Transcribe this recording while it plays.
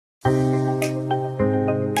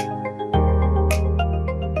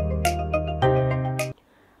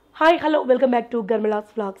Hi hello welcome back to గరిమెల్లాస్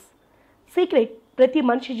vlogs. Secret ప్రతి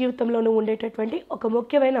మనిషి జీవితంలోనూ ఉండేటటువంటి ఒక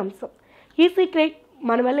ముఖ్యమైన అంశం. ఈ సీక్రెట్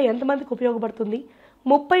మన వల్ల ఎంతమందికి ఉపయోగపడుతుంది?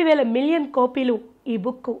 30,000 మిలియన్ కాపీలు ఈ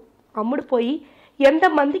బుక్ అమ్ముడుపోయి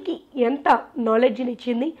ఎంతమందికి ఎంత నాలెడ్జ్ని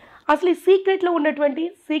ఇచ్చింది? అసలు ఈ సీక్రెట్లో ఉన్నటువంటి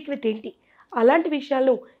సీక్రెట్ ఏంటి? అలాంటి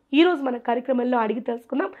విషయాలను ఈరోజు మన కార్యక్రమంలో అడిగి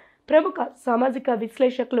తెలుసుకుందాం ప్రముఖ సామాజిక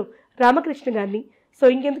విశ్లేషకులు రామకృష్ణ గారిని. సో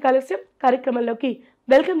ఇంకెందుకు ఆలస్యం, కార్యక్రమంలోకి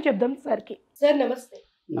వెల్కమ్ చెప్దాం సార్కి. సార్ నమస్తే.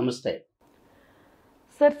 నమస్తే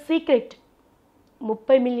సార్, సీక్రెట్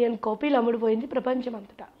 30 మిలియన్ కాపీలు అమ్ముడుపోయింది ప్రపంచం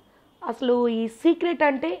అంతటా. అసలు ఈ సీక్రెట్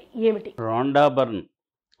అంటే ఏమిటి? రాండా బర్న్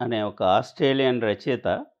అనే ఒక ఆస్ట్రేలియన్ రచయిత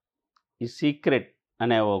ఈ సీక్రెట్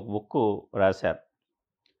అనే ఒక బుక్ రాశారు.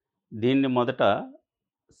 దీన్ని మొదట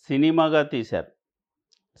సినిమాగా తీశారు.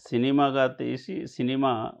 సినిమాగా తీసి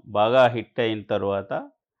సినిమా బాగా హిట్ అయిన తర్వాత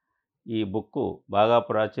ఈ బుక్ బాగా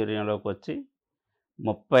ప్రాచుర్యంలోకి వచ్చి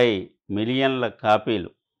 30 మిలియన్ల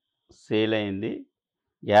కాపీలు సేల్ అయింది.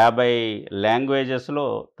 50 లాంగ్వేజెస్లో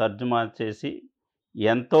తర్జుమా చేసి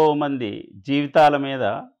ఎంతోమంది జీవితాల మీద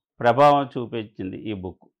ప్రభావం చూపించింది ఈ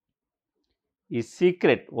బుక్. ఈ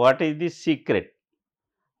secret, what is the secret?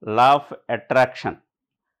 Law of attraction.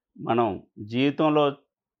 మనం జీవితంలో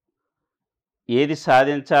ఏది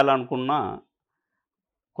సాధించాలనుకున్నా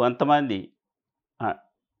కొంతమంది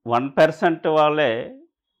 1% వాళ్ళే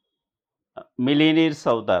మిలియనీర్స్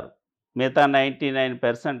అవుతారు, మిగతా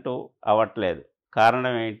 99% అవ్వట్లేదు.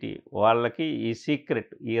 కారణం ఏంటి? వాళ్ళకి ఈ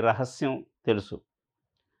సీక్రెట్, ఈ రహస్యం తెలుసు.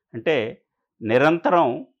 అంటే నిరంతరం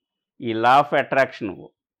ఈ లా ఆఫ్ అట్రాక్షన్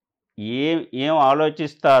ఏం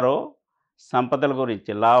ఆలోచిస్తారో సంపదల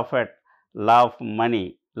గురించి, law of money,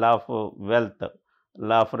 law of wealth,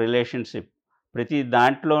 law of relationship, ప్రతి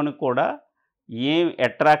దాంట్లోనూ కూడా ఏం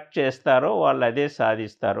అట్రాక్ట్ చేస్తారో వాళ్ళు అదే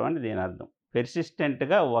సాధిస్తారు అని దీని అర్థం.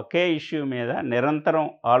 పెర్సిస్టెంట్గా ఒకే ఇష్యూ మీద నిరంతరం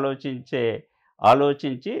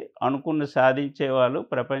ఆలోచించి అనుకుని సాధించే వాళ్ళు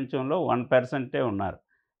ప్రపంచంలో 1% ఉన్నారు.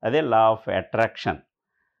 అదే లా ఆఫ్ అట్రాక్షన్.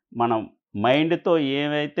 మనం మైండ్తో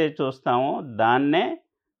ఏమైతే చూస్తామో దాన్నే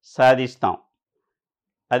సాధిస్తాం.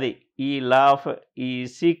 అది ఈ లా ఆఫ్, ఈ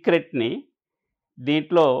సీక్రెట్ని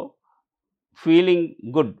దీంట్లో ఫీలింగ్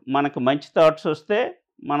గుడ్, మనకు మంచి థాట్స్ వస్తే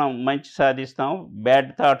మనం మంచి సాధిస్తాం.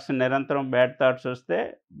 నిరంతరం బ్యాడ్ థాట్స్ వస్తే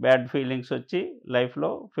బ్యాడ్ ఫీలింగ్స్ వచ్చి లైఫ్లో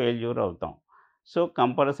ఫెయిల్యూర్ అవుతాం. సో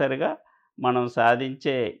కంపల్సరిగా మనం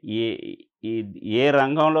సాధించే ఏ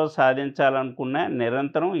రంగంలో సాధించాలనుకున్నా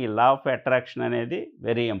నిరంతరం ఈ లా ఆఫ్ అట్రాక్షన్ అనేది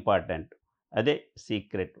వెరీ ఇంపార్టెంట్. అదే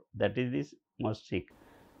secret. That is the most secret.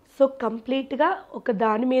 So కంప్లీట్గా ఒక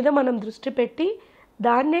దాని మీద మనం దృష్టి పెట్టి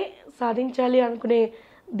దాన్నే సాధించాలి అనుకునే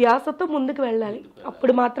ధ్యాసతో ముందుకు వెళ్ళాలి.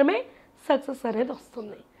 అప్పుడు మాత్రమే సక్సెస్ అనేది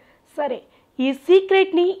వస్తుంది. సరే, ఈ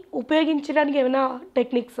సీక్రెట్ని ఉపయోగించడానికి ఏమైనా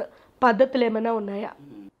టెక్నిక్స్, పద్ధతులు ఏమైనా ఉన్నాయా?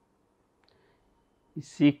 ఈ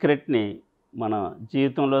సీక్రెట్ని మన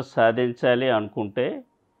జీవితంలో సాధించాలి అనుకుంటే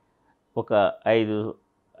ఒక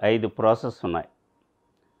ఐదు ప్రాసెస్ ఉన్నాయి.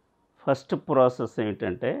 ఫస్ట్ ప్రాసెస్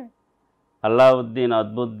ఏమిటంటే, అల్లావుద్దీన్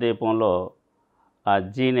అద్భుత దీపంలో ఆ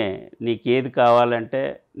జీనే నీకు ఏది కావాలంటే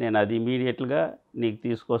నేను అది ఇమీడియట్గా నీకు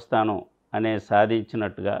తీసుకొస్తాను అనే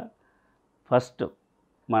సాధించినట్టుగా ఫస్ట్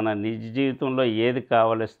మన నిజ జీవితంలో ఏది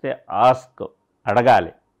కావలిస్తే ఆస్క్,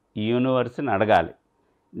 అడగాలి, యూనివర్స్ని అడగాలి.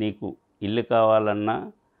 నీకు ఇల్లు కావాలన్నా,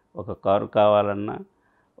 ఒక కారు కావాలన్నా,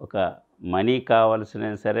 ఒక మనీ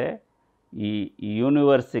కావాల్సిన సరే ఈ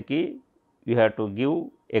యూనివర్స్కి you have to give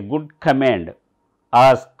a good command.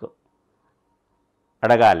 Ask,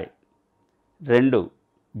 అడగాలి. 2,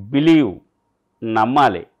 బిలీవ్,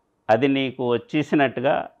 నమ్మాలి. అది నీకు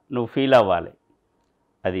వచ్చేసినట్టుగా నువ్వు ఫీల్ అవ్వాలి.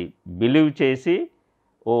 అది బిలీవ్ చేసి,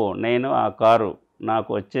 ఓ నేను ఆ కారు నాకు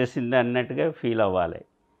వచ్చేసింది అన్నట్టుగా ఫీల్ అవ్వాలి.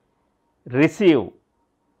 రిసీవ్,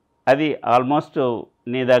 అది ఆల్మోస్ట్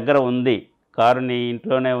నీ దగ్గర ఉంది, కారు నీ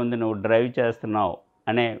ఇంట్లోనే ఉంది, నువ్వు డ్రైవ్ చేస్తున్నావు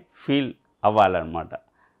అనే ఫీల్ అవ్వాలన్నమాట.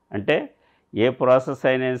 అంటే ఏ ప్రాసెస్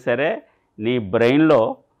అయినా సరే నీ బ్రెయిన్లో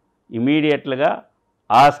ఇమీడియట్గా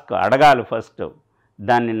ఆస్క్, అడగాలి ఫస్ట్,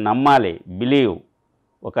 దాన్ని నమ్మాలి, బిలీవ్.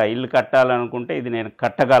 ఒక ఇల్లు కట్టాలనుకుంటే ఇది నేను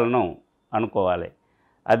కట్టగలను అనుకోవాలి.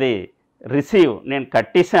 అది రిసీవ్, నేను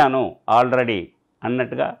కట్టేశాను ఆల్రెడీ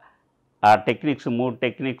అన్నట్టుగా. ఆ టెక్నిక్స్, 3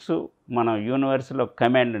 టెక్నిక్స్ మనం యూనివర్స్లో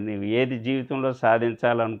కమాండ్, నీవు ఏది జీవితంలో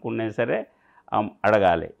సాధించాలనుకున్నా సరే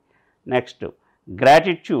అడగాలి. Next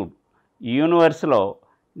gratitude. యూనివర్స్లో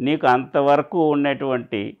నీకు అంతవరకు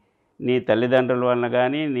ఉన్నటువంటి నీ తల్లిదండ్రుల వలన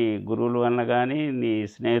కానీ, నీ గురువుల వలన కానీ, నీ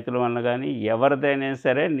స్నేహితుల వలన కానీ, ఎవరిదైనా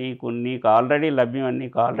సరే నీకు ఆల్రెడీ లభ్యం,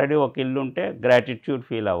 నీకు ఆల్రెడీ ఒక ఇల్లు ఉంటే గ్రాటిట్యూడ్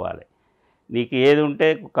ఫీల్ అవ్వాలి. నీకు ఏది ఉంటే,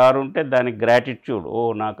 కారు ఉంటే దానికి గ్రాటిట్యూడ్, ఓ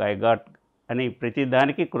నాకు ఐ గాట్ అని ప్రతి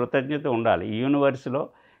దానికి కృతజ్ఞత ఉండాలి. ఈ యూనివర్స్లో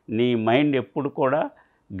నీ మైండ్ ఎప్పుడు కూడా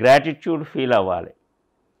గ్రాటిట్యూడ్ ఫీల్ అవ్వాలి.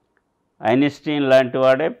 ఐన్స్టీన్ లాంటి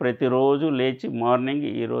వాడే ప్రతిరోజు లేచి మార్నింగ్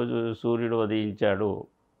ఈరోజు సూర్యుడు ఉదయించాడు,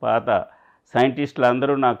 పాత సైంటిస్టులు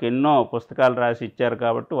అందరూ నాకు ఎన్నో పుస్తకాలు రాసి ఇచ్చారు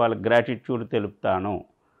కాబట్టి వాళ్ళకి గ్రాటిట్యూడ్ తెలుపుతాను.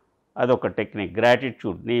 అదొక టెక్నిక్.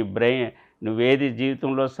 గ్రాటిట్యూడ్, నీ బ్రెయిన్ నువ్వేది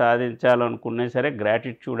జీవితంలో సాధించాలనుకున్నా సరే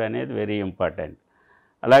గ్రాటిట్యూడ్ అనేది వెరీ ఇంపార్టెంట్.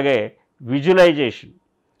 అలాగే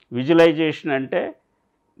విజువలైజేషన్ అంటే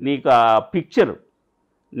నీకు ఆ పిక్చర్,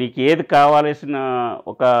 నీకు ఏది కావాల్సిన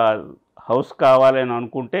ఒక హౌస్ కావాలని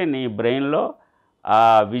అనుకుంటే నీ బ్రెయిన్లో ఆ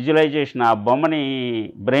విజువలైజేషన్, ఆ బొమ్మని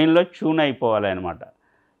బ్రెయిన్లో ట్యూన్ అయిపోవాలన్నమాట.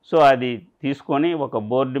 సో అది తీసుకొని ఒక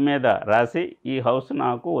బోర్డు మీద రాసి ఈ హౌస్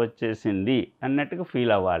నాకు వచ్చేసింది అన్నట్టుగా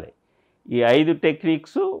ఫీల్ అవ్వాలి. ఈ 5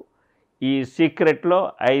 టెక్నిక్స్ ఈ సీక్రెట్లో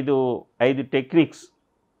 5 టెక్నిక్స్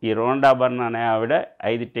ఈ రోండా బర్న్ అనే ఆవిడ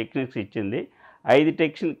 5 టెక్నిక్స్ ఇచ్చింది. 5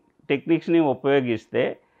 టెక్నిక్స్ని ఉపయోగిస్తే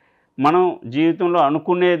మనం జీవితంలో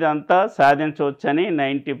అనుకునేదంతా సాధించవచ్చని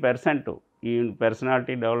 90% ఈ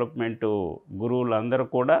పర్సనాలిటీ డెవలప్మెంట్ గురువులందరూ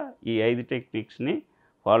కూడా ఈ 5 టెక్నిక్స్ని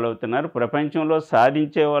ఫాలో అవుతున్నారు. ప్రపంచంలో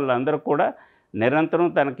సాధించే వాళ్ళందరూ కూడా నిరంతరం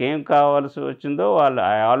తనకేం కావాల్సి వచ్చిందో వాళ్ళ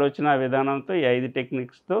ఆలోచన విధానంతో ఈ 5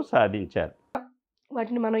 టెక్నిక్స్తో సాధించారు.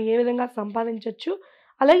 వాటిని మనం ఏ విధంగా సంపాదించవచ్చు,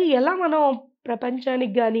 అలాగే ఎలా మనం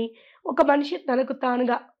ప్రపంచానికి కానీ ఒక మనిషి తనకు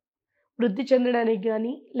తానుగా వృద్ధి చెందడానికి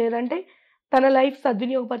కానీ లేదంటే తన లైఫ్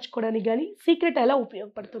సద్వినియోగపరచుకోవడానికి కానీ సీక్రెట్ ఎలా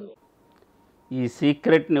ఉపయోగపడుతుంది? ఈ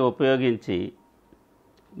సీక్రెట్ని ఉపయోగించి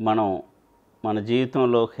మనం మన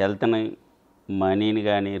జీవితంలో హెల్త్ని, మనీని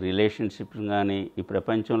కానీ, రిలేషన్షిప్ని కానీ, ఈ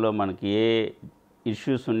ప్రపంచంలో మనకి ఏ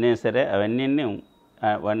ఇష్యూస్ ఉన్నా సరే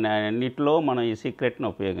అన్నిటిలో మనం ఈ సీక్రెట్ని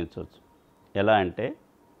ఉపయోగించవచ్చు. ఎలా అంటే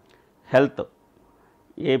హెల్త్,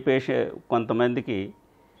 కొంతమందికి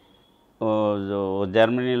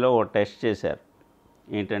జర్మనీలో ఓ టెస్ట్ చేశారు.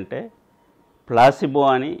 ఏంటంటే ప్లాసిబో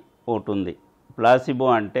అని ఒకటి ఉంది. ప్లాసిబో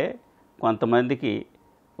అంటే కొంతమందికి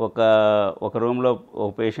ఒక రూమ్లో ఒక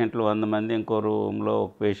పేషెంట్లు 100 మంది, ఇంకో రూమ్లో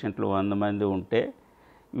ఒక పేషెంట్లు 100 మంది ఉంటే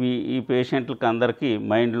ఈ పేషెంట్లకి అందరికీ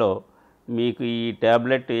మైండ్లో మీకు ఈ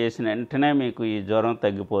ట్యాబ్లెట్ వేసిన వెంటనే మీకు ఈ జ్వరం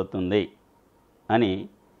తగ్గిపోతుంది అని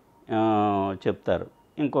చెప్తారు.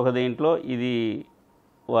 ఇంకొక దీంట్లో ఇది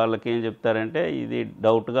వాళ్ళకి ఏం చెప్తారంటే ఇది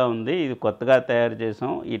డౌట్గా ఉంది, ఇది కొత్తగా తయారు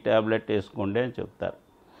చేసాం, ఈ ట్యాబ్లెట్ వేసుకోండి అని చెప్తారు.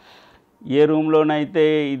 ఏ రూమ్లోనైతే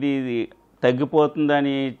ఇది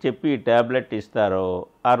తగ్గిపోతుందని చెప్పి ట్యాబ్లెట్ ఇస్తారో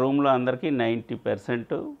ఆ రూమ్లో అందరికీ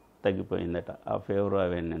 90% తగ్గిపోయిందట ఆ ఫీవర్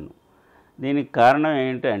అవన్నీ. దీనికి కారణం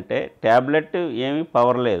ఏంటంటే ట్యాబ్లెట్ ఏమీ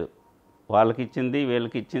పవర్ లేదు, వాళ్ళకి ఇచ్చింది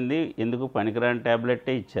వీళ్ళకి ఇచ్చింది ఎందుకు పనికిరాని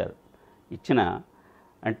ట్యాబ్లెట్టే ఇచ్చారు.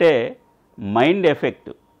 అంటే మైండ్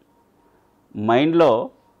ఎఫెక్ట్, మైండ్లో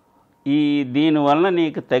దీనివల్ల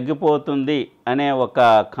నీకు తగ్గిపోతుంది అనే ఒక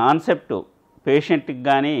కాన్సెప్ట్ పేషెంట్కి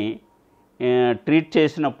కానీ ట్రీట్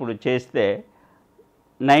చేసినప్పుడు చేస్తే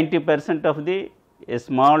 90% of the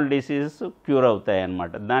small diseases cure అవుతాయి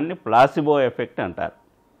అన్నమాట. దాన్ని ప్లాసిబో ఎఫెక్ట్ అంటారు.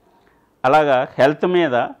 అలాగా హెల్త్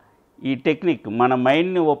మీద ఈ టెక్నిక్ మన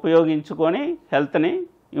మైండ్ని ఉపయోగించుకొని హెల్త్ని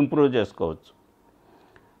ఇంప్రూవ్ చేసుకోవచ్చు.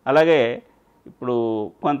 అలాగే ఇప్పుడు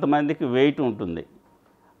కొంతమందికి వెయిట్ ఉంటుంది,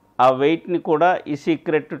 ఆ వెయిట్ని కూడా ఈ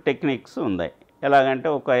సీక్రెట్ టెక్నిక్స్ ఉన్నాయి. ఎలాగంటే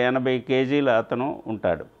ఒక 80 కేజీల అతను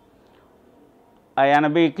ఉంటాడు. ఆ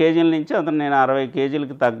 80 కేజీల నుంచి అతను నేను 60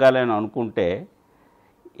 కేజీలకి తగ్గాలని అనుకుంటే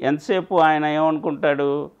ఎంతసేపు ఆయన ఏమనుకుంటాడు,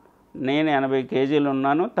 నేను 80 కేజీలు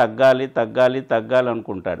ఉన్నాను, తగ్గాలి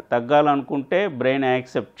అనుకుంటాడు. తగ్గాలనుకుంటే బ్రెయిన్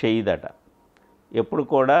యాక్సెప్ట్ చేయదట, ఎప్పుడు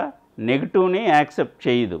కూడా నెగిటివ్ని యాక్సెప్ట్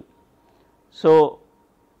చేయదు. సో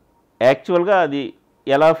యాక్చువల్గా అది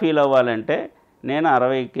ఎలా ఫీల్ అవ్వాలంటే నేను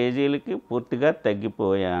 60 కేజీలకి పూర్తిగా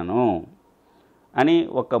తగ్గిపోయాను అని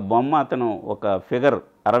ఒక బొమ్మ, అతను ఒక ఫిగర్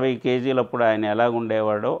 60 కేజీలప్పుడు ఆయన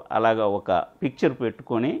ఎలాగుండేవాడో అలాగా ఒక పిక్చర్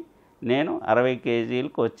పెట్టుకొని నేను 60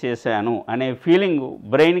 కేజీలకు వచ్చేసాను అనే ఫీలింగ్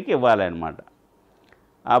బ్రెయిన్కి ఇవ్వాలన్నమాట.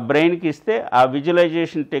 ఆ బ్రెయిన్కి ఇస్తే ఆ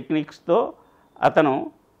విజువలైజేషన్ టెక్నిక్స్తో అతను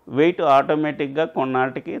వెయిట్ ఆటోమేటిక్గా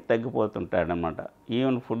కొన్నాటికి తగ్గిపోతుంటాడనమాట.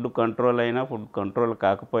 ఈవెన్ ఫుడ్ కంట్రోల్ అయినా ఫుడ్ కంట్రోల్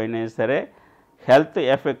కాకపోయినా సరే హెల్త్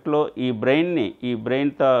ఎఫెక్ట్లో ఈ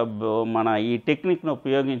బ్రెయిన్తో మన ఈ టెక్నిక్ను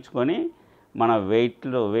ఉపయోగించుకొని మన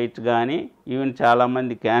వెయిట్ కానీ ఈవెన్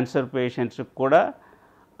చాలామంది క్యాన్సర్ పేషెంట్స్కి కూడా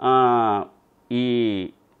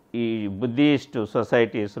ఈ బుద్ధిస్ట్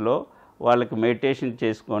సొసైటీస్లో వాళ్ళకి మెడిటేషన్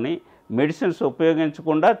చేసుకొని మెడిసిన్స్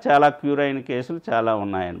ఉపయోగించకుండా చాలా క్యూర్ అయిన కేసులు చాలా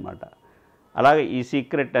ఉన్నాయన్నమాట. అలాగే ఈ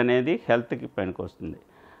సీక్రెట్ అనేది హెల్త్కి పనికొస్తుంది.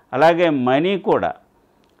 అలాగే మనీ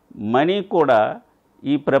కూడా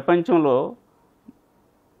ఈ ప్రపంచంలో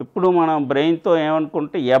ఇప్పుడు మనం బ్రెయిన్తో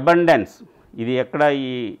ఏమనుకుంటే అబండెన్స్, ఇది ఎక్కడ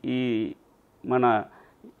ఈ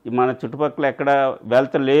మన చుట్టుపక్కల ఎక్కడ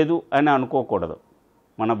వెల్త్ లేదు అని అనుకోకూడదు.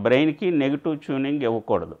 మన బ్రెయిన్కి నెగిటివ్ ట్యూనింగ్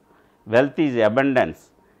ఇవ్వకూడదు. Wealth is abundance.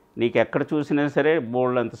 నీకు ఎక్కడ చూసినా సరే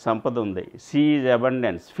బోల్డంత సంపద ఉంది. See is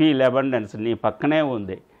abundance, feel abundance నీ పక్కనే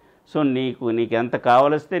ఉంది. సో నీకు ఎంత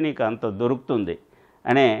కావలిస్తే నీకు అంత దొరుకుతుంది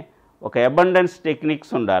అనే ఒక అబండెన్స్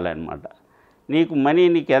టెక్నిక్స్ ఉండాలన్నమాట. నీకు మనీ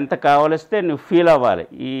నీకు ఎంత కావలిస్తే నువ్వు ఫీల్ అవ్వాలి.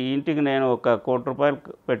 ఈ ఇంటికి నేను ₹1,00,00,000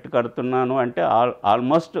 పెట్టి కడుతున్నాను అంటే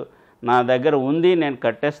ఆల్మోస్ట్ నా దగ్గర ఉంది, నేను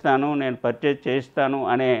కట్టేస్తాను, నేను పర్చేజ్ చేస్తాను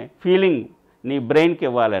అనే ఫీలింగ్ నీ బ్రెయిన్కి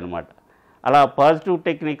ఇవ్వాలన్నమాట. అలా పాజిటివ్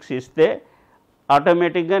టెక్నిక్స్ ఇస్తే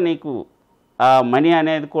ఆటోమేటిక్గా నీకు ఆ మనీ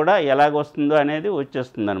అనేది కూడా ఎలాగొస్తుందో అనేది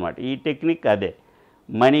వచ్చేస్తుంది అనమాట. ఈ టెక్నిక్ అదే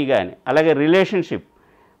మనీ. కానీ అలాగే రిలేషన్షిప్,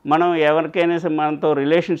 మనం ఎవరికైనా మనతో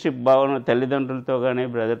రిలేషన్షిప్ బాగున్న తల్లిదండ్రులతో కానీ,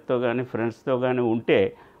 బ్రదర్తో కానీ, ఫ్రెండ్స్తో కానీ ఉంటే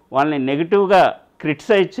వాళ్ళని నెగిటివ్గా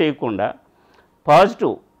క్రిటిసైజ్ చేయకుండా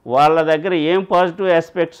పాజిటివ్, వాళ్ళ దగ్గర ఏం పాజిటివ్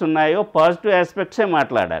ఆస్పెక్ట్స్ ఉన్నాయో పాజిటివ్ ఆస్పెక్ట్సే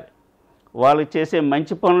మాట్లాడాలి. వాళ్ళు చేసే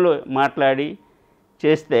మంచి పనులు మాట్లాడి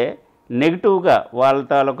చేస్తే నెగిటివ్గా వాళ్ళ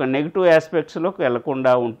తాలూకా నెగిటివ్ ఆస్పెక్ట్స్లోకి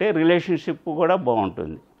వెళ్లకుండా ఉంటే రిలేషన్షిప్ కూడా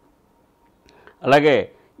బాగుంటుంది. అలాగే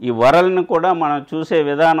ఈ వరల్డ్ని కూడా మనం చూసే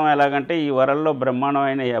విధానం ఎలాగంటే, ఈ వరల్డ్లో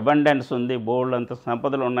బ్రహ్మాండమైన అబండెన్స్ ఉంది, బోల్డ్ అంత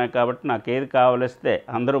సంపదలు ఉన్నాయి కాబట్టి నాకు ఏది కావలిస్తే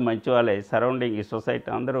అందరూ మంచి వాళ్ళే, సరౌండింగ్ ఈ సొసైటీ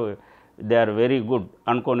అందరూ దే ఆర్ వెరీ గుడ్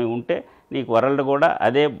అనుకొని ఉంటే నీకు వరల్డ్ కూడా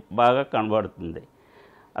అదే బాగా కనబడుతుంది.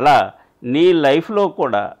 అలా నీ లైఫ్లో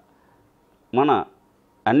కూడా మన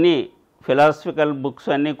అన్ని ఫిలాసఫికల్ బుక్స్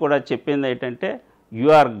అన్నీ కూడా చెప్పింది ఏంటంటే, you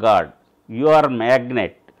are God, you are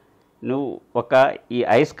magnet, నువ్వు ఈ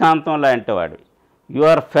అయస్కాంతం లాంటి వాడివి. You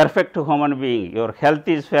are perfect human being, your health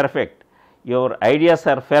is perfect, your ideas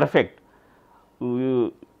are perfect.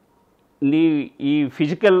 నీ ఈ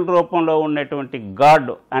ఫిజికల్ రూపంలో ఉన్నటువంటి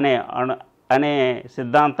గాడ్ అనే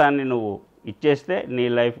సిద్ధాంతాన్ని నువ్వు ఇచ్చేస్తే నీ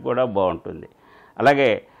లైఫ్ కూడా బాగుంటుంది. అలాగే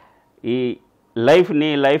ఈ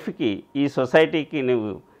నీ లైఫ్కి, ఈ సొసైటీకి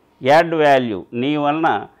నువ్వు యాడ్ వాల్యూ, నీ వలన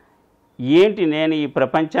ఏంటి, నేను ఈ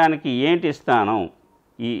ప్రపంచానికి ఏంటి ఇస్తాను,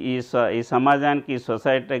 ఈ సమాజానికి, ఈ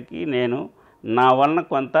సొసైటీకి నేను నా వలన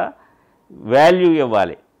కొంత వాల్యూ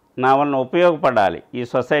ఇవ్వాలి, నా వలన ఉపయోగపడాలి ఈ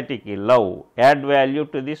సొసైటీకి, love, add value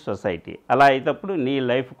to the society. అలా అయినప్పుడు నీ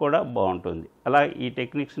లైఫ్ కూడా బాగుంటుంది. అలా ఈ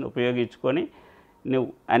టెక్నిక్స్ని ఉపయోగించుకొని నువ్వు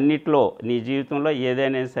అన్నిట్లో నీ జీవితంలో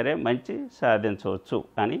ఏదైనా సరే మంచి సాధించవచ్చు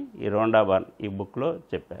అని ఈ రోండాబాన్ ఈ బుక్లో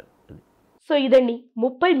చెప్పారు. సో ఇదండి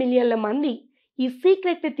 30 మిలియన్ల మంది ఈ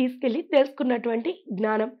సీక్రెట్ని తీసుకెళ్ళి తెలుసుకున్నటువంటి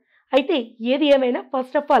జ్ఞానం. అయితే ఏది ఏమైనా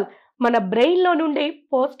ఫస్ట్ ఆఫ్ ఆల్ మన బ్రెయిన్లో నుండే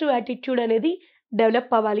పాజిటివ్ యాటిట్యూడ్ అనేది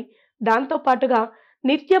డెవలప్ అవ్వాలి. దాంతోపాటుగా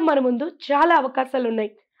నిత్యం మన ముందు చాలా అవకాశాలు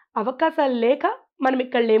ఉన్నాయి. అవకాశాలు లేక మనం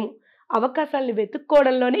ఇక్కడ లేము. అవకాశాలను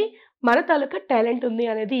వెతుక్కోవడంలోనే మన తాలూకా టాలెంట్ ఉంది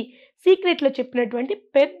అనేది సీక్రెట్లో చెప్పినటువంటి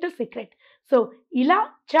పెద్ద సీక్రెట్. సో ఇలా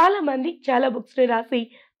చాలామంది చాలా బుక్స్ని రాసి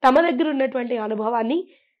తమ దగ్గర ఉన్నటువంటి అనుభవాన్ని,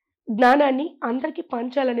 జ్ఞానాన్ని అందరికీ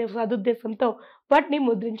పంచాలనే సదుద్దేశంతో వాటిని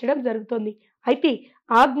ముద్రించడం జరుగుతుంది. అయితే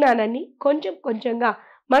ఆ జ్ఞానాన్ని కొంచెం కొంచెంగా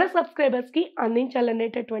మన సబ్స్క్రైబర్స్కి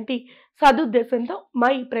అందించాలనేటటువంటి సదుద్దేశంతో మా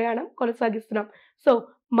ఈ ప్రయాణం కొనసాగిస్తున్నాం. సో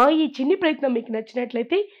మా ఈ చిన్ని ప్రయత్నం మీకు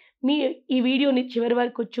నచ్చినట్లయితే మీ ఈ వీడియోని చివరి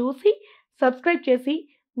వరకు చూసి సబ్స్క్రైబ్ చేసి,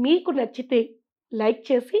 మీకు నచ్చితే లైక్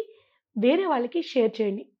చేసి వేరే వాళ్ళకి షేర్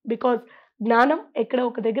చేయండి. బికాజ్ జ్ఞానం ఎక్కడ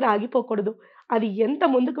ఒక దగ్గర ఆగిపోకూడదు. అది ఎంత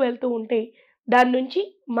ముందుకు వెళ్తూ ఉంటే దాని నుంచి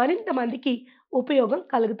మరింత మందికి ఉపయోగం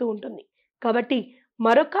కలుగుతూ ఉంటుంది. కాబట్టి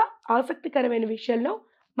మరొక ఆసక్తికరమైన విషయంలో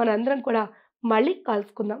మనందరం కూడా మళ్ళీ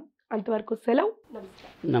కలుసుకుందాం. అంతవరకు సెలవు. నమస్తే.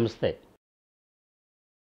 నమస్తే.